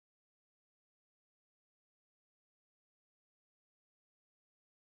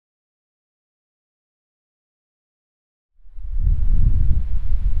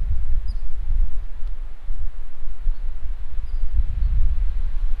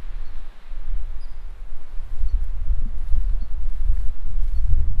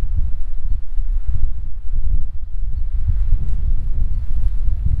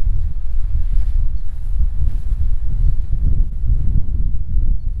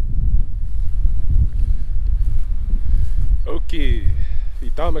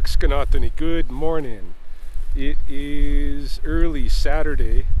Damakskanathani, good morning. It is early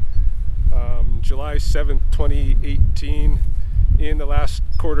Saturday, July 7th, 2018, in the last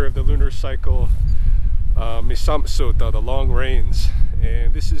quarter of the lunar cycle, Misamsota, the long rains.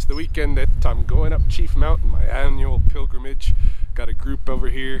 And this is the weekend that I'm going up Chief Mountain, my annual pilgrimage. Got a group over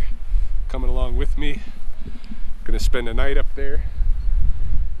here coming along with me. Gonna spend a night up there.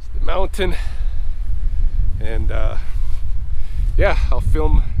 It's the mountain. And yeah, I'll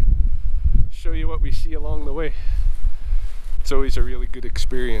film, show you what we see along the way. It's always a really good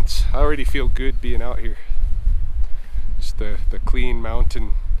experience. I already feel good being out here. Just the clean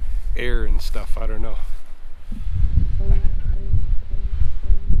mountain air and stuff, I don't know.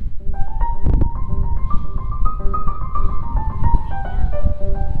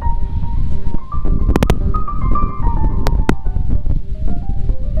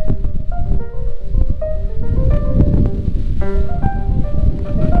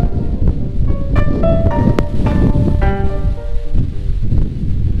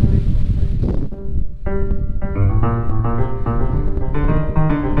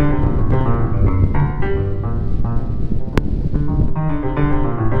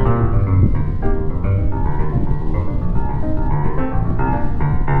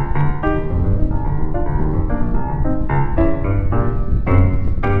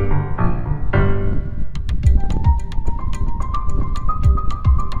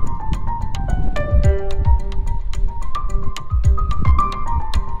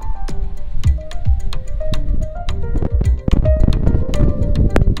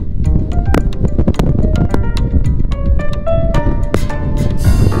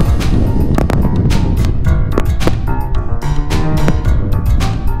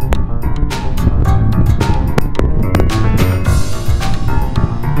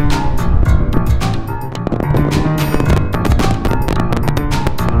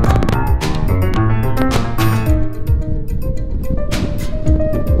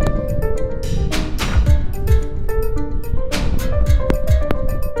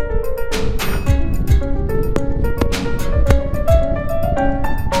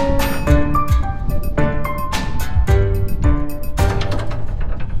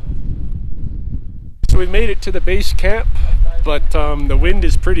 We made it to the base camp, but the wind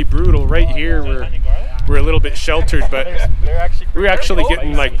is pretty brutal right here. We're a little bit sheltered, but we're actually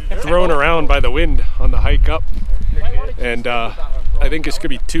getting like thrown around by the wind on the hike up, and I think it's gonna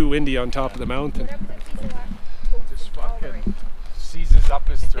be too windy on top of the mountain. Just fucking seizes up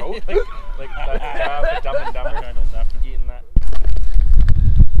his throat like that Dumb and Dumber after eating that.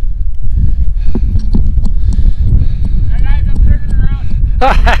 Hey guys, I'm turning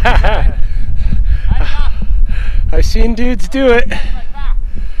around. I've seen dudes do it.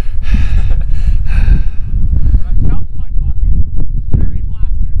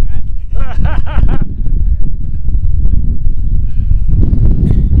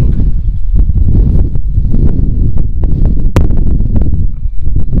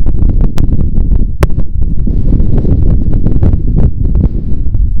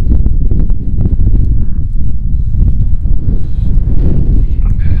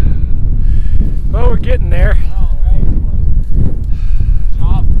 Well, we're getting there.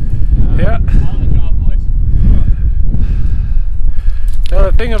 Now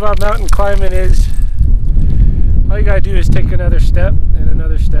the thing about mountain climbing is all you gotta do is take another step and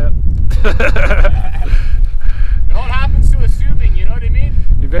another step. You know what happens to assuming, you know what I mean?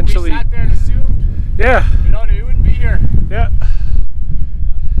 Eventually. We sat there and assumed. Yeah. You know, we wouldn't be here. Yeah.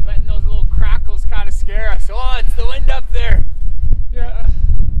 Letting those little crackles kind of scare us. Oh, it's the wind up there. Yeah.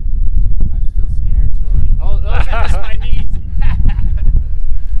 I'm still scared, sorry. Oh, those are just my knees.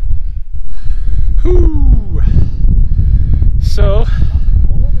 Whew. So,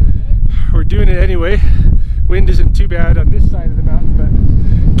 we're doing it anyway. Wind isn't too bad on this side of the mountain,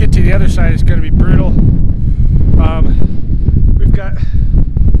 but get to the other side is going to be brutal. We've got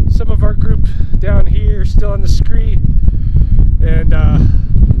some of our group down here still on the scree, and I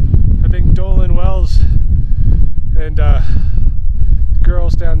think Dolan Wells and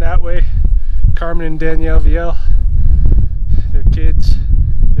girls down that way, Carmen and Danielle Viel, their kids,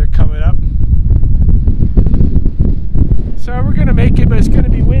 they're coming up. So we're gonna make it, but it's gonna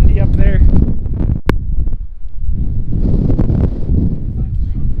be windy up there.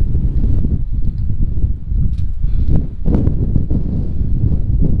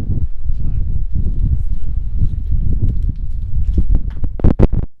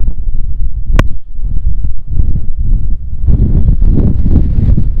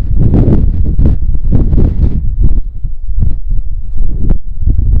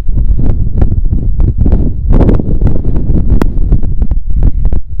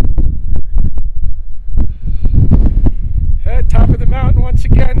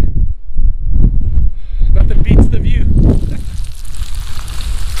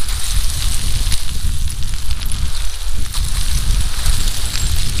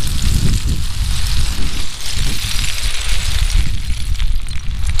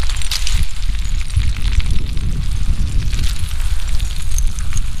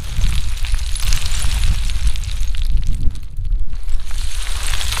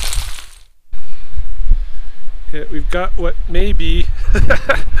 We've got what may be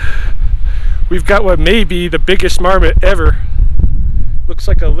we've got what may be the biggest marmot ever. Looks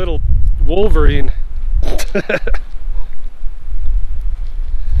like a little Wolverine. It's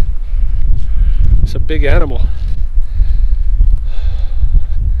a big animal.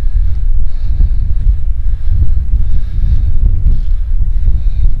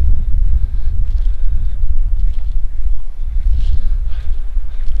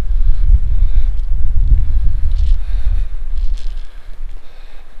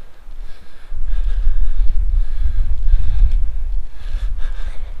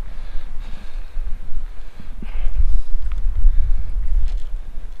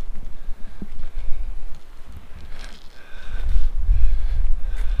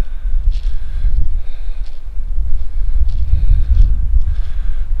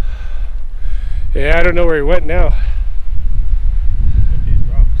 Yeah, I don't know where he went now.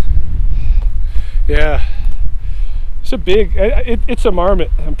 Yeah, it's a big, it's a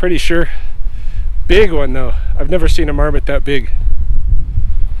marmot, I'm pretty sure. Big one though. I've never seen a marmot that big.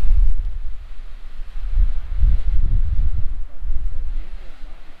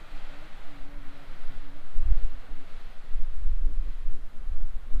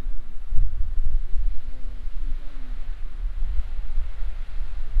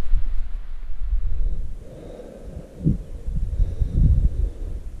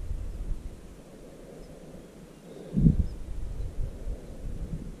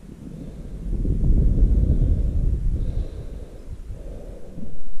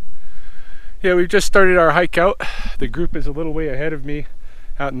 Yeah, we've just started our hike out. The group is a little way ahead of me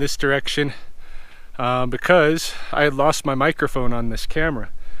out in this direction because I had lost my microphone on this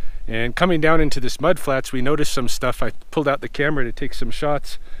camera. And coming down into this mud flats, we noticed some stuff. I pulled out the camera to take some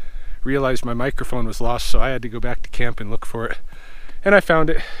shots, realized my microphone was lost, so I had to go back to camp and look for it. And I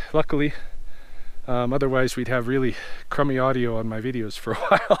found it, luckily. Otherwise, we'd have really crummy audio on my videos for a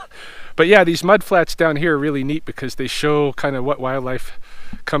while. But yeah, these mud flats down here are really neat because they show kind of what wildlife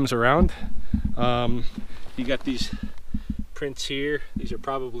comes around. You got these prints here. These are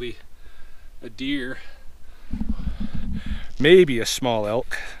probably a deer, maybe a small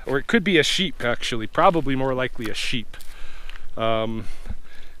elk, or it could be a sheep actually, probably more likely a sheep,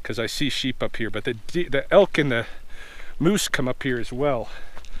 because I see sheep up here, but the elk and the moose come up here as well.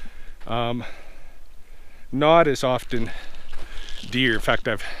 Not as often deer. In fact,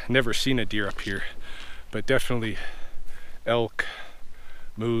 I've never seen a deer up here, but definitely elk,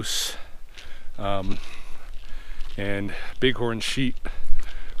 moose, and bighorn sheep,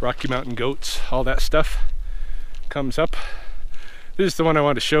 Rocky Mountain goats, all that stuff comes up. This is the one I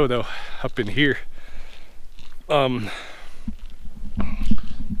want to show though, up in here. You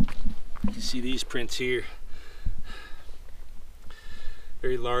see these prints here,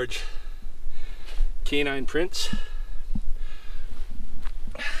 very large canine prints.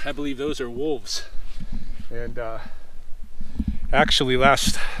 I believe those are wolves. And actually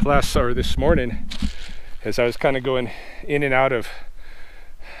this morning, as I was kind of going in and out of,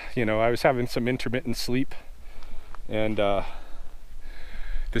 I was having some intermittent sleep, and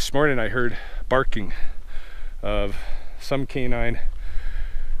this morning I heard barking of some canine.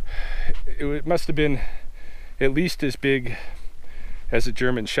 It must have been at least as big as a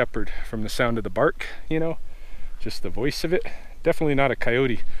German Shepherd from the sound of the bark, just the voice of it. Definitely not a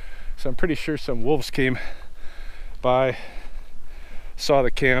coyote. So I'm pretty sure some wolves came by, saw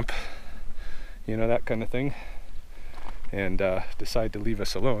the camp, that kind of thing, and decided to leave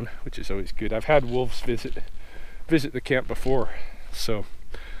us alone, which is always good. I've had wolves visit the camp before, so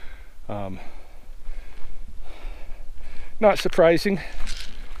not surprising.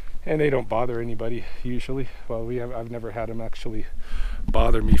 And they don't bother anybody usually. Well, I've never had them actually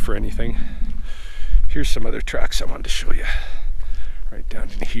bother me for anything. Here's some other tracks I wanted to show you. Right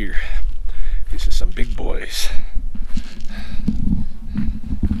down in here. These are some big boys.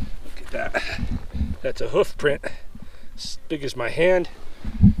 Look at that. That's a hoof print. As big as my hand.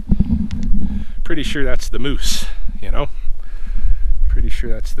 Pretty sure that's the moose, Pretty sure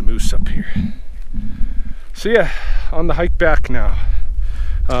that's the moose up here. So yeah, on the hike back now.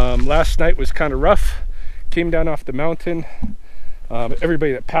 Last night was kind of rough. Came down off the mountain.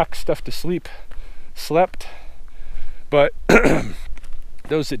 Everybody that packed stuff to sleep slept, but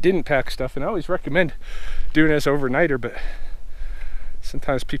those that didn't pack stuff, and I always recommend doing it as an overnighter, but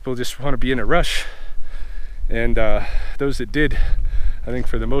sometimes people just want to be in a rush, and those that did, I think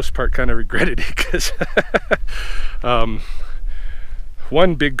for the most part kind of regretted it, because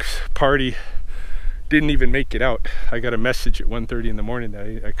one big party didn't even make it out. I got a message at 1:30 in the morning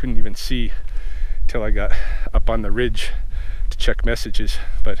that I couldn't even see till I got up on the ridge to check messages.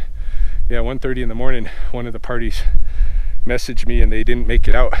 But Yeah, 1:30 in the morning, one of the parties messaged me and they didn't make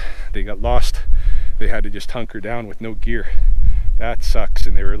it out. They got lost. They had to just hunker down with no gear. That sucks,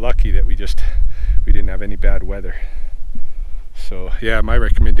 and they were lucky that we didn't have any bad weather. So yeah, my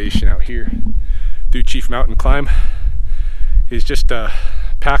recommendation out here, do Chief Mountain climb, is just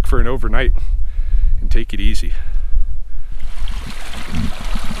pack for an overnight and take it easy.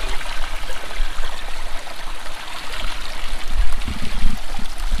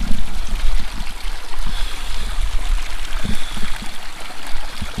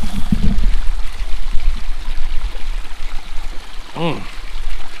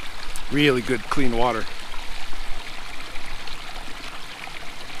 Really good clean water.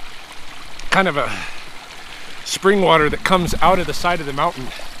 Kind of a spring water that comes out of the side of the mountain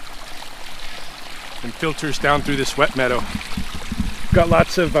and filters down through this wet meadow. Got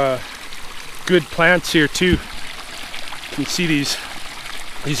lots of good plants here too. You can see these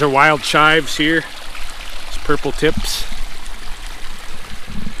are wild chives here. These purple tips.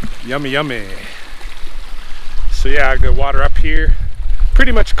 Yummy, yummy. So yeah, I got water up here.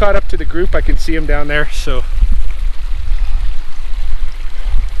 Pretty much caught up to the group. I can see them down there, so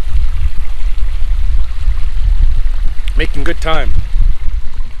making good time.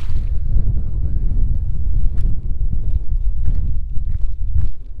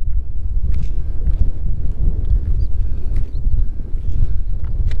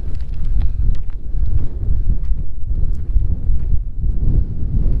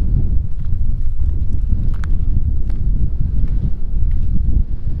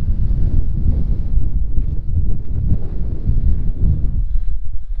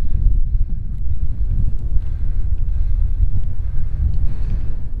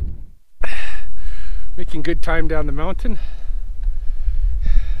 Making good time down the mountain.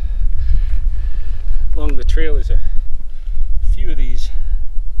 Along the trail is a few of these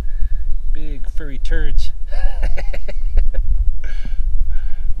big furry turds.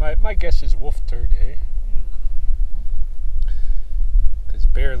 my guess is wolf turd, eh? Because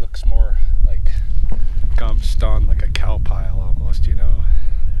bear looks more like gumped on like a cow pile almost, you know.